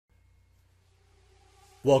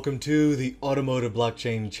Welcome to the Automotive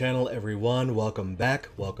Blockchain channel, everyone. Welcome back,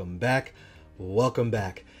 welcome back, welcome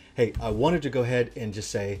back. Hey, I wanted to go ahead and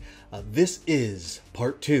just say this is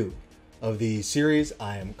part 2 of the series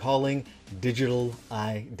I am calling Digital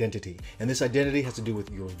Identity. And this identity has to do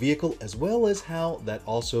with your vehicle as well as how that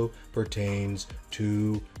also pertains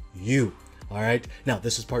to you. All right, now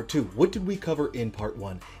this is part 2. What did we cover in part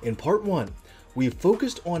 1? In part 1, we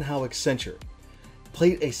focused on how Accenture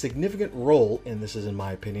played a significant role, and this is in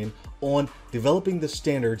my opinion, on developing the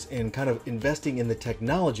standards and kind of investing in the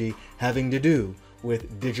technology having to do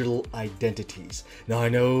with digital identities. Now I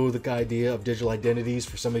know the idea of digital identities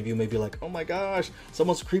for some of you may be like, oh my gosh,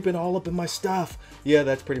 someone's creeping all up in my stuff. Yeah,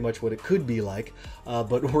 that's pretty much what it could be like,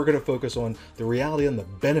 but we're going to focus on the reality and the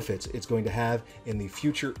benefits it's going to have in the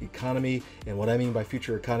future economy. And what I mean by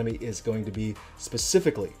future economy is going to be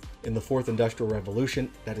specifically in the fourth industrial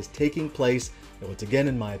revolution that is taking place, once again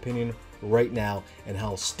in my opinion, right now, and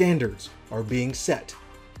how standards are being set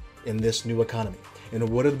in this new economy. And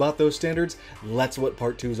what about those standards? That's what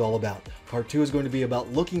part 2 is all about. Part 2 is going to be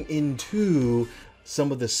about looking into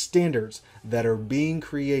some of the standards that are being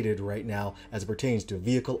created right now as it pertains to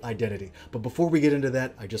vehicle identity. But before we get into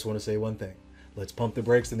that, I just want to say one thing. Let's pump the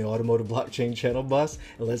brakes in the Automotive Blockchain channel bus,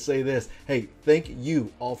 and let's say this. Hey, thank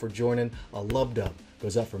you all for joining. A love dub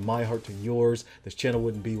goes out from my heart to yours. This channel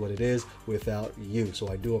wouldn't be what it is without you. So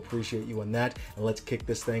I do appreciate you on that. And let's kick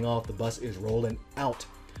this thing off. The bus is rolling out.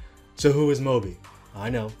 So who is MOBI? I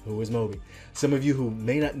know, who is MOBI? Some of you who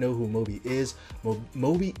may not know who MOBI is,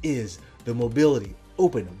 MOBI is the Mobility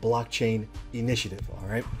Open Blockchain Initiative, all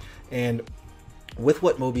right? And with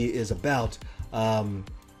what MOBI is about,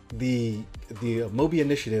 the MOBI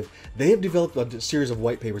initiative, they have developed a series of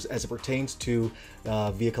white papers as it pertains to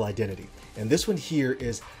vehicle identity. And this one here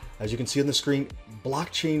is, as you can see on the screen,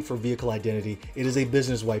 Blockchain for Vehicle Identity. It is a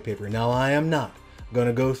business white paper. Now, I am not going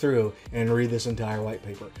to go through and read this entire white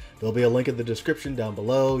paper. There'll be a link in the description down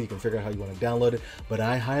below. You can figure out how you want to download it. But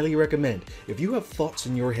I highly recommend, if you have thoughts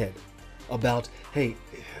in your head about, hey,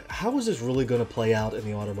 how is this really going to play out in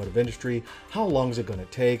the automotive industry? How long is it going to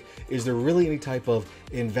take? Is there really any type of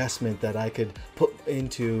investment that I could put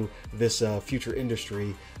into this future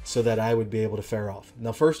industry so that I would be able to fare off?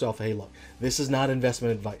 Now, first off, hey, look, this is not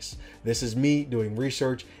investment advice. This is me doing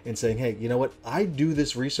research and saying, hey, you know what? I do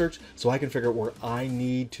this research so I can figure out where I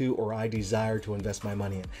need to or I desire to invest my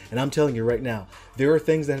money in. And I'm telling you right now, there are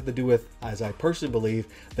things that have to do with, as I personally believe,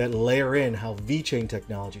 that layer in how VeChain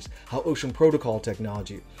technologies, how Ocean Protocol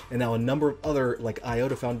technology, and now a number of other, like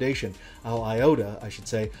IOTA Foundation, how IOTA, I should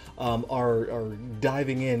say, are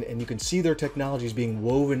diving in, and you can see their technologies being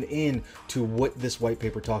woven in to what this white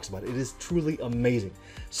paper talks about. It is truly amazing.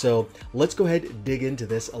 So let's go ahead and dig into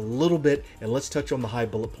this a little bit, and let's touch on the high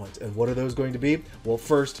bullet points. And what are those going to be? Well,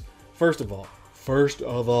 first of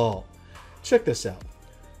all, check this out.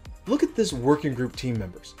 Look at this working group team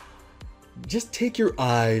members. Just take your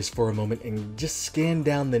eyes for a moment and just scan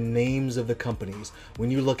down the names of the companies. When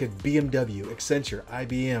you look at BMW, Accenture,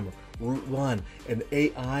 IBM, Root One, an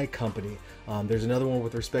AI company. There's another one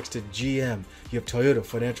with respects to GM. You have Toyota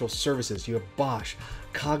Financial Services. You have Bosch,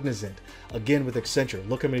 Cognizant. Again with Accenture.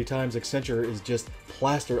 Look how many times Accenture is just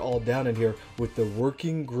plastered all down in here with the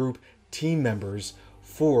working group team members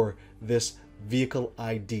for this vehicle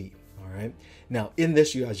ID. All right. Now, in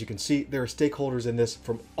this, as you can see, there are stakeholders in this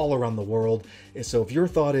from all around the world. And so if your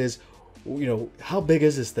thought is, you know, how big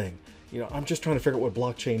is this thing? You know, I'm just trying to figure out what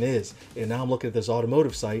blockchain is. And now I'm looking at this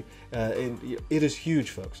automotive site, and it is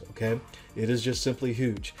huge, folks, okay? It is just simply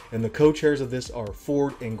huge. And the co-chairs of this are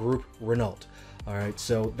Ford and Group Renault. All right,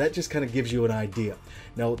 so that just kind of gives you an idea.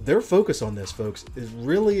 Now, their focus on this, folks, is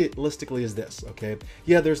realistically is this, okay?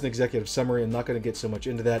 Yeah, there's an executive summary. I'm not going to get so much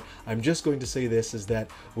into that. I'm just going to say this, is that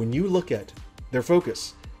when you look at their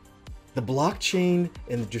focus, the blockchain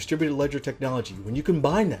and the distributed ledger technology, when you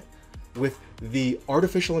combine that with the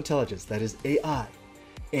artificial intelligence, that is AI,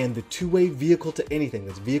 and the two-way vehicle to anything,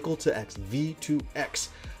 that's vehicle to X, V2X,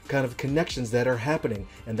 kind of connections that are happening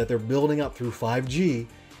and that they're building up through 5G,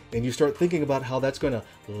 and you start thinking about how that's going to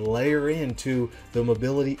layer into the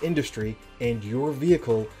mobility industry and your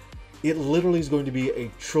vehicle, it literally is going to be a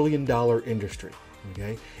 $1 trillion industry.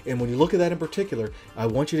 Okay, and when you look at that in particular, I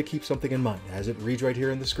want you to keep something in mind as it reads right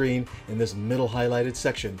here on the screen in this middle highlighted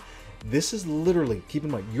section. This is literally, keep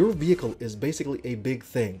in mind, your vehicle is basically a big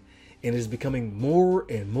thing. and it is becoming more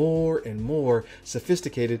and more and more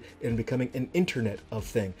sophisticated and becoming an internet of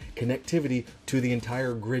thing, connectivity to the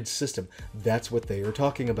entire grid system. That's what they are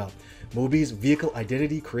talking about. MOBI's vehicle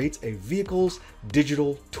identity creates a vehicle's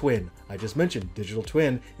digital twin. I just mentioned digital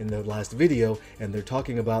twin in the last video, and they're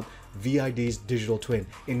talking about VID's digital twin,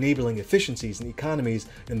 enabling efficiencies and economies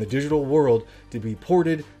in the digital world to be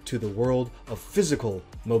ported to the world of physical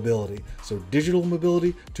mobility. So digital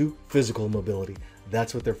mobility to physical mobility.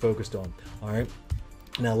 That's what they're focused on. All right.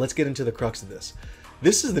 Now let's get into the crux of this.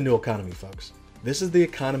 This is the new economy, folks. This is the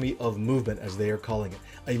economy of movement, as they are calling it,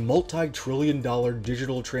 a multi-trillion-dollar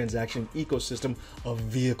digital transaction ecosystem of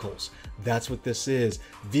vehicles. That's what this is.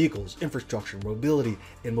 Vehicles, infrastructure, mobility,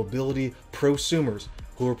 and mobility prosumers.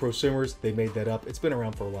 Who are prosumers? They made that up. It's been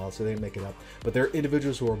around for a while, so they didn't make it up. But they're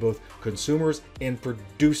individuals who are both consumers and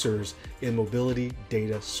producers in mobility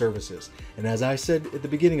data services. And as I said at the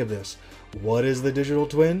beginning of this, what is the digital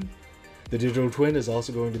twin? The digital twin is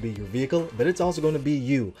also going to be your vehicle, but it's also going to be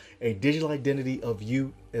you, a digital identity of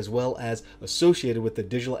you, as well as associated with the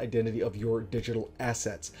digital identity of your digital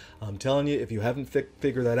assets. I'm telling you, if you haven't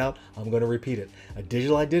figured that out, I'm going to repeat it. A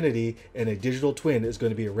digital identity and a digital twin is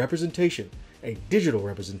going to be a representation, a digital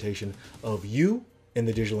representation of you in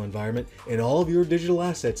the digital environment and all of your digital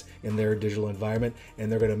assets in their digital environment, and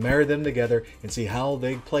they're going to marry them together and see how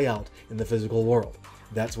they play out in the physical world.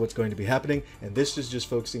 That's what's going to be happening, and this is just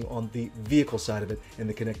focusing on the vehicle side of it and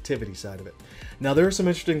the connectivity side of it. Now, there are some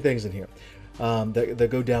interesting things in here that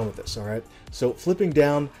go down with this, all right? So flipping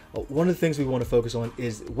down, one of the things we want to focus on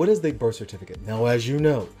is, what is the birth certificate? Now, as you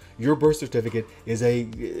know, your birth certificate is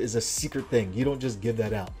a secret thing. You don't just give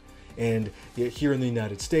that out. And here in the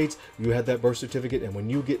United States, you have that birth certificate, and when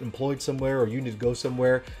you get employed somewhere or you need to go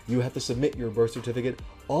somewhere, you have to submit your birth certificate,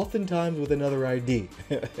 oftentimes with another ID.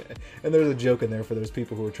 And there's a joke in there for those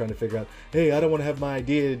people who are trying to figure out, hey, I don't want to have my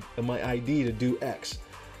ID to do X.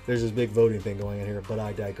 There's this big voting thing going on here, but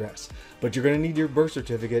I digress. But you're going to need your birth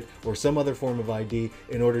certificate or some other form of ID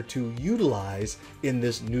in order to utilize in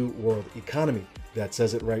this new world economy. That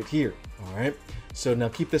says it right here, all right? So now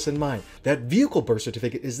keep this in mind. That vehicle birth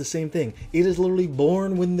certificate is the same thing. It is literally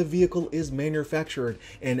born when the vehicle is manufactured.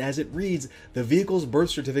 And as it reads, the vehicle's birth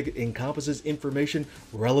certificate encompasses information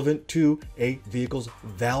relevant to a vehicle's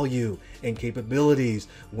value and capabilities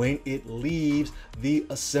when it leaves the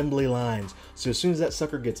assembly lines. So as soon as that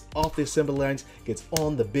sucker gets off the assembly lines, gets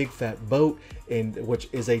on the big fat boat, and which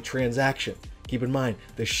is a transaction. Keep in mind,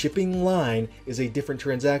 the shipping line is a different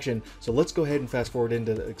transaction. So let's go ahead and fast forward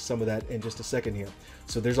into some of that in just a second here.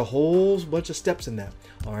 So there's a whole bunch of steps in that,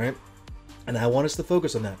 all right? And I want us to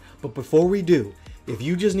focus on that. But before we do, if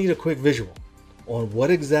you just need a quick visual on what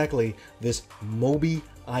exactly this MOBI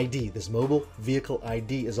ID, this mobile vehicle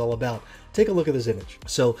ID, is all about, take a look at this image.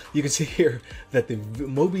 So you can see here that the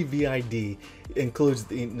MOBI VID includes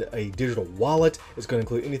a digital wallet. It's going to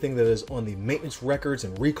include anything that is on the maintenance records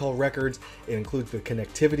and recall records. It includes the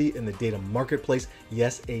connectivity in the data marketplace.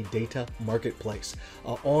 Yes, a data marketplace.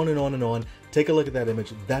 On and on and on. Take a look at that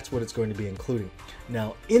image. That's what it's going to be including.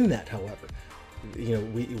 Now, in that, however, you know,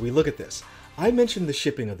 we look at this. I mentioned the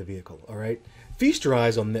shipping of the vehicle, all right? Feast your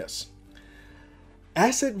eyes on this.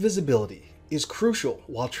 Asset visibility is crucial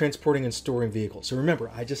while transporting and storing vehicles. So remember,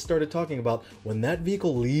 I just started talking about when that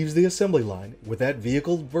vehicle leaves the assembly line with that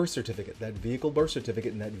vehicle birth certificate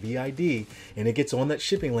and that VID, and it gets on that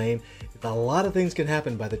shipping lane, a lot of things can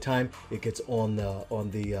happen by the time it gets on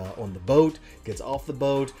the boat, gets off the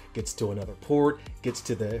boat, gets to another port, gets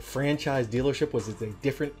to the franchise dealership, was it a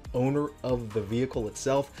different owner of the vehicle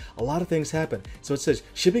itself. A lot of things happen. So it says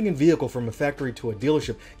shipping a vehicle from a factory to a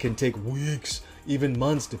dealership can take weeks, even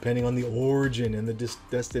months, depending on the origin and the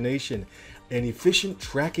destination. An efficient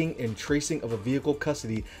tracking and tracing of a vehicle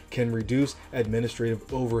custody can reduce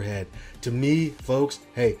administrative overhead. To me, folks,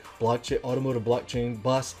 hey, blockchain, automotive blockchain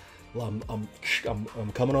bus. I'm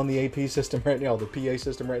coming on the AP system right now, the PA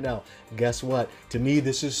system right now. Guess what? To me,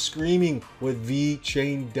 this is screaming what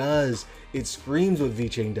VeChain does. It screams what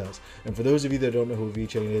VeChain does. And for those of you that don't know who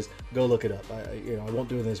VeChain is, go look it up. I won't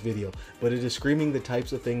do it in this video, but it is screaming the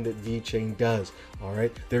types of thing that VeChain does. All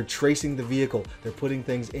right, they're tracing the vehicle. They're putting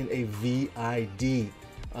things in a VID.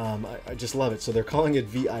 I just love it. So they're calling it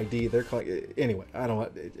VID. They're calling it, anyway, I don't know.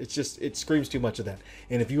 It's just, it screams too much of that.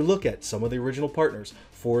 And if you look at some of the original partners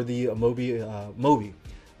for the MOBI,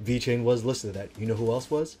 VeChain was listed at that. You know who else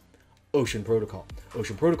was? Ocean Protocol.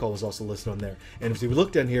 Ocean Protocol was also listed on there. And if you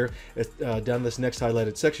look down here, down this next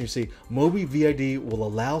highlighted section, you see MOBI VID will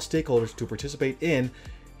allow stakeholders to participate in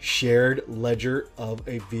shared ledger of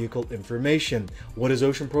a vehicle information. What is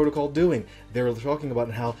Ocean Protocol doing? They're talking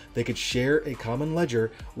about how they could share a common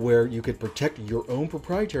ledger where you could protect your own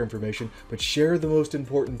proprietary information, but share the most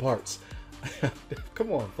important parts.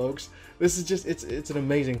 Come on, folks. This is just, it's an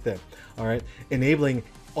amazing thing. All right. Enabling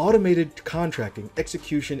automated contracting,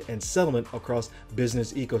 execution, and settlement across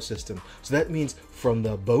business ecosystem. So that means from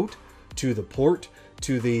the boat to the port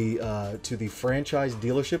to the franchise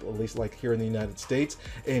dealership, at least like here in the United States,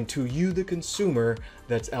 and to you, the consumer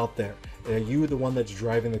that's out there, you, the one that's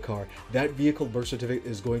driving the car. That vehicle birth certificate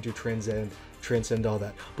is going to transcend all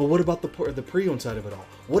that. But what about the pre-owned side of it all?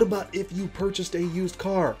 What about if you purchased a used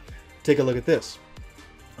car? Take a look at this.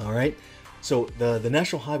 All right. So the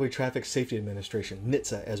National Highway Traffic Safety Administration,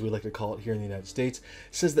 NHTSA, as we like to call it here in the United States,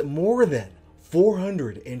 says that more than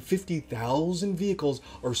 450,000 vehicles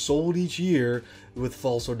are sold each year with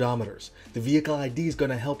false odometers. The vehicle ID is going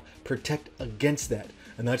to help protect against that.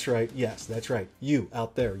 And that's right. Yes, that's right. You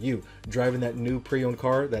out there, you driving that new pre-owned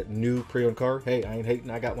car, hey, I ain't hating.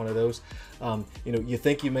 I got one of those. You know, you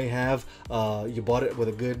think you may have, you bought it with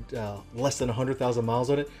a good less than 100,000 miles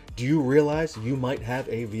on it. Do you realize you might have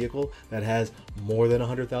a vehicle that has more than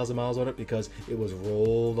 100,000 miles on it because it was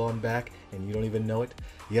rolled on back and you don't even know it?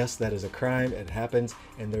 Yes, that is a crime. It happens,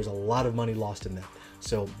 and there's a lot of money lost in that.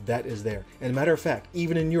 So that is there. And a matter of fact,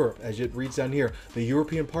 even in Europe, as it reads down here, the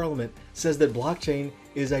European Parliament says that blockchain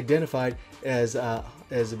is identified as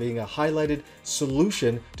being a highlighted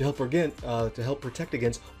solution to help protect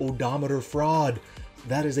against odometer fraud.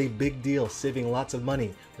 That is a big deal, saving lots of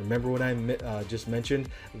money. Remember when I just mentioned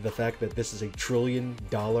the fact that this is a $1 trillion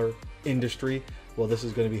industry? Well, this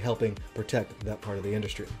is going to be helping protect that part of the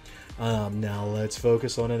industry. Now let's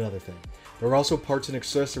focus on another thing. There are also parts and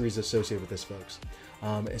accessories associated with this, folks.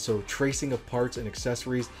 And so tracing of parts and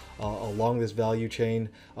accessories along this value chain,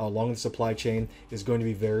 along the supply chain, is going to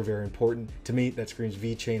be very, very important. To me, that screams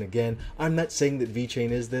VeChain again. I'm not saying that VeChain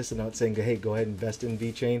is this. I'm not saying, hey, go ahead and invest in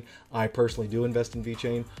VeChain. I personally do invest in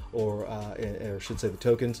VeChain, or should say the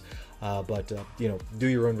tokens. But you know, do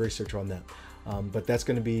your own research on that. But that's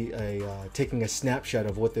going to be taking a snapshot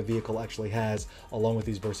of what the vehicle actually has, along with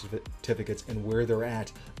these birth certificates and where they're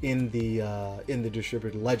at in the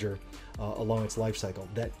distributed ledger along its life cycle,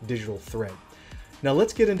 that digital thread. Now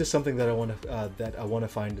let's get into something that I want to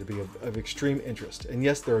find to be of extreme interest. And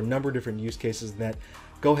yes, there are a number of different use cases in that.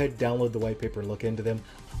 Go ahead, download the white paper and look into them.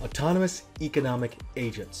 Autonomous economic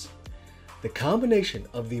agents. The combination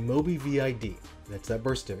of the MOBI VID, that's that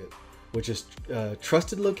birth certificate, which is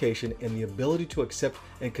trusted location and the ability to accept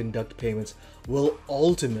and conduct payments, will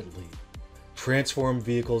ultimately transform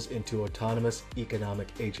vehicles into autonomous economic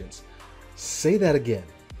agents. Say that again,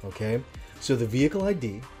 okay? So the vehicle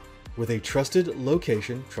ID with a trusted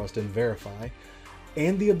location, trust and verify,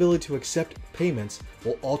 and the ability to accept payments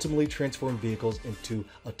will ultimately transform vehicles into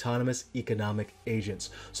autonomous economic agents.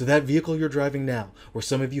 So that vehicle you're driving now, or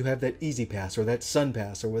some of you have that Easy Pass or that Sun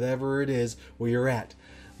Pass or whatever it is where you're at,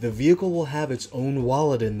 the vehicle will have its own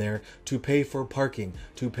wallet in there to pay for parking,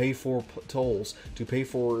 to pay for tolls, to pay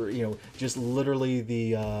for, you know, just literally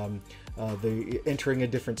the entering a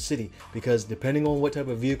different city. Because depending on what type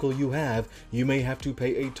of vehicle you have, you may have to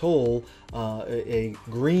pay a toll, a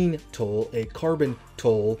green toll, a carbon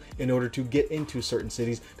toll, in order to get into certain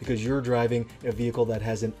cities, because you're driving a vehicle that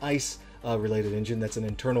has an ICE related engine, that's an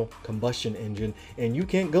internal combustion engine, and you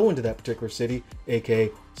can't go into that particular city, aka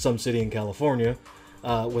some city in California,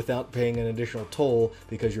 without paying an additional toll,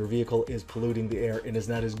 because your vehicle is polluting the air and is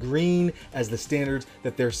not as green as the standards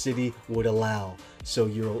that their city would allow. So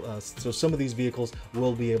so some of these vehicles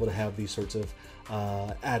will be able to have these sorts of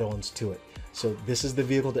add-ons to it. So this is the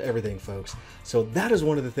vehicle to everything, folks. So that is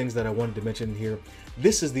one of the things that I wanted to mention here.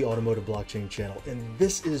 This is the Automotive Blockchain channel, and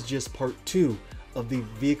this is just part 2 of the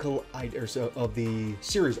of the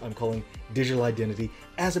series I'm calling Digital Identity,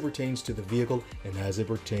 as it pertains to the vehicle and as it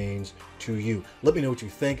pertains to you. Let me know what you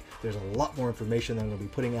think. There's a lot more information that I'm going to be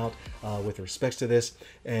putting out with respects to this,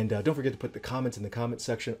 and don't forget to put the comments in the comment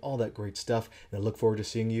section, all that great stuff, and I look forward to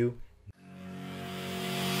seeing you